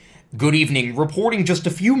Good evening. Reporting just a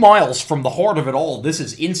few miles from the heart of it all, this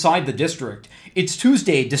is Inside the District. It's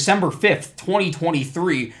Tuesday, December 5th,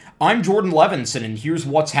 2023. I'm Jordan Levinson, and here's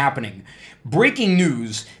what's happening. Breaking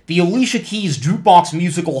news, the Alicia Keys jukebox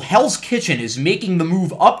musical Hell's Kitchen is making the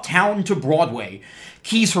move uptown to Broadway.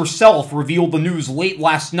 Keys herself revealed the news late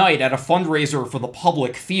last night at a fundraiser for the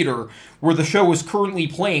Public Theater, where the show is currently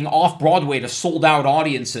playing off-Broadway to sold-out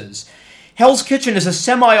audiences. Hell's Kitchen is a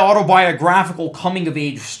semi-autobiographical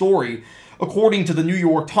coming-of-age story. According to the New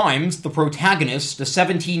York Times, the protagonist, a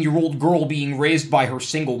 17-year-old girl being raised by her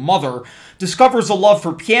single mother, discovers a love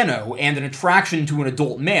for piano and an attraction to an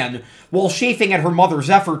adult man, while chafing at her mother's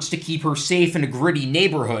efforts to keep her safe in a gritty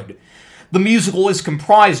neighborhood. The musical is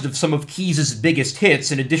comprised of some of Keys' biggest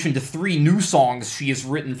hits, in addition to 3 new songs she has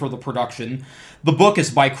written for the production. The book is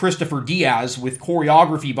by Christopher Diaz, with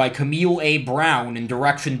choreography by Camille A. Brown and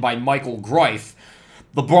direction by Michael Greif.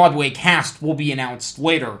 The Broadway cast will be announced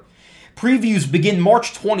later. Previews begin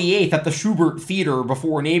March 28th at the Schubert Theater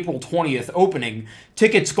before an April 20th opening.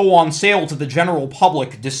 Tickets go on sale to the general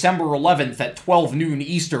public December 11th at 12 noon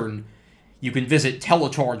Eastern. You can visit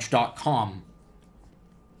telecharge.com.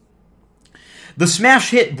 The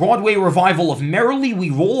smash hit Broadway revival of Merrily We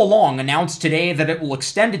Roll Along announced today that it will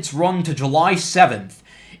extend its run to July 7th.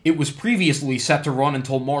 It was previously set to run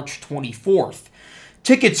until March 24th.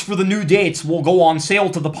 Tickets for the new dates will go on sale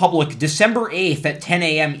to the public December 8th at 10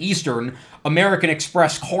 a.m. Eastern. American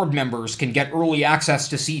Express card members can get early access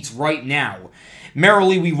to seats right now.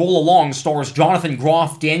 Merrily We Roll Along stars Jonathan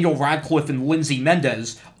Groff, Daniel Radcliffe, and Lindsay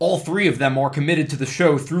Mendez. All 3 of them are committed to the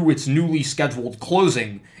show through its newly scheduled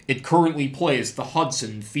closing. It currently plays the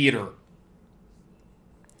Hudson Theater.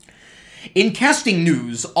 In casting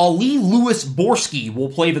news, Louis Bourzgui will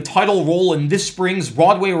play the title role in this spring's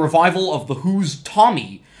Broadway revival of The Who's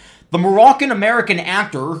Tommy. The Moroccan-American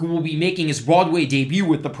actor, who will be making his Broadway debut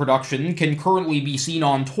with the production, can currently be seen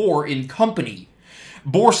on tour in Company.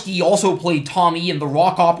 Bourzgui also played Tommy in the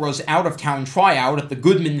rock opera's out-of-town tryout at the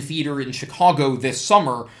Goodman Theater in Chicago this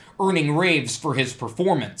summer, earning raves for his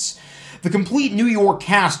performance. The complete New York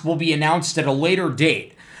cast will be announced at a later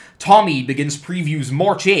date. Tommy begins previews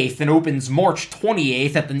March 8th and opens March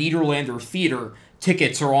 28th at the Nederlander Theater.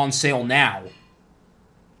 Tickets are on sale now.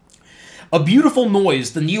 A Beautiful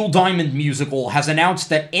Noise, the Neil Diamond musical, has announced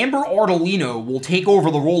that Amber Ardolino will take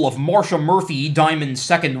over the role of Marcia Murphy, Diamond's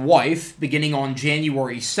second wife, beginning on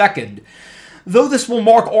January 2nd. Though this will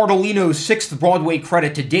mark Ardolino's 6th Broadway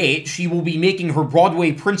credit to date, she will be making her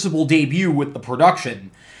Broadway principal debut with the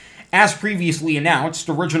production. As previously announced,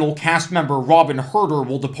 original cast member Robin Herder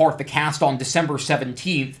will depart the cast on December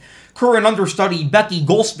 17th. Current understudy Becky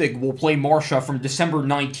Gulspig will play Marcia from December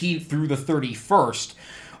 19th through the 31st.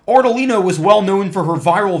 Ardolino is well known for her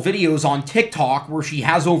viral videos on TikTok, where she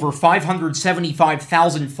has over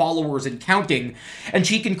 575,000 followers and counting, and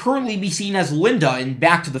she can currently be seen as Linda in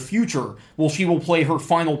Back to the Future, while she will play her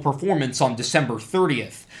final performance on December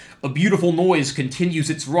 30th. A Beautiful Noise continues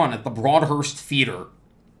its run at the Broadhurst Theater.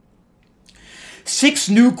 6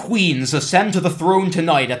 new queens ascend to the throne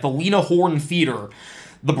tonight at the Lena Horne Theater.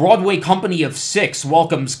 The Broadway Company of 6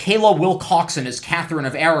 welcomes Kayla Wilcoxon as Catherine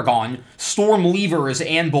of Aragon, Storm Lever as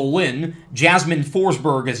Anne Boleyn, Jasmine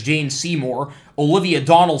Forsberg as Jane Seymour, Olivia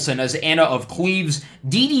Donaldson as Anna of Cleves,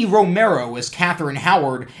 Dee Dee Romero as Catherine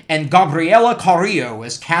Howard, and Gabriela Carrillo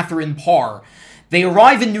as Catherine Parr. They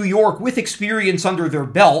arrive in New York with experience under their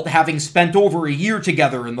belt, having spent over a year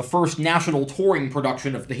together in the first national touring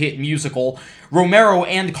production of the hit musical. Romero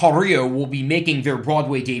and Carrillo will be making their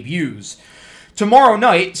Broadway debuts. Tomorrow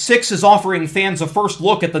night, 6 is offering fans a first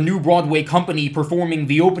look at the new Broadway company performing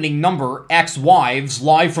the opening number, Ex-Wives,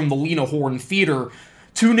 live from the Lena Horne Theater.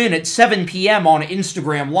 Tune in at 7 p.m. on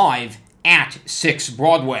Instagram Live, at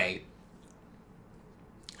 6Broadway.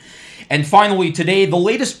 And finally today, the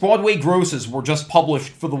latest Broadway grosses were just published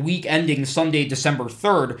for the week ending Sunday, December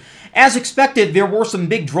 3rd. As expected, there were some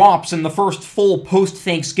big drops in the first full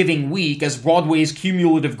post-Thanksgiving week, as Broadway's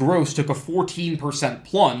cumulative gross took a 14%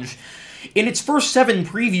 plunge. In its first 7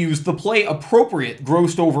 previews, the play Appropriate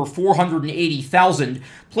grossed over $480,000,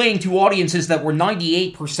 playing to audiences that were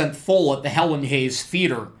 98% full at the Helen Hayes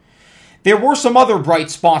Theater. There were some other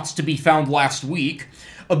bright spots to be found last week.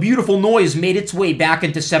 A Beautiful Noise made its way back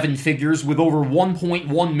into 7 figures with over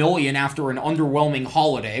 $1.1 million after an underwhelming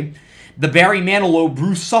holiday. The Barry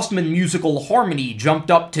Manilow-Bruce Sussman musical Harmony jumped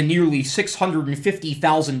up to nearly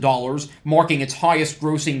 $650,000, marking its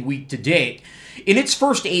highest-grossing week to date. In its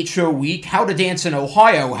first 8-show week, How to Dance in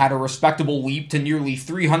Ohio had a respectable leap to nearly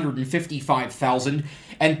 $355,000,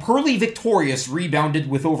 and Pearly Victorious rebounded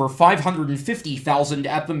with over $550,000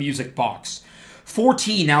 at the Music Box.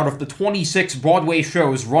 14 out of the 26 Broadway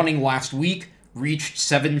shows running last week reached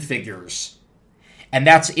 7 figures. And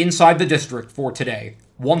that's Inside the District for today.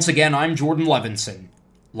 Once again, I'm Jordan Levinson.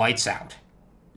 Lights out.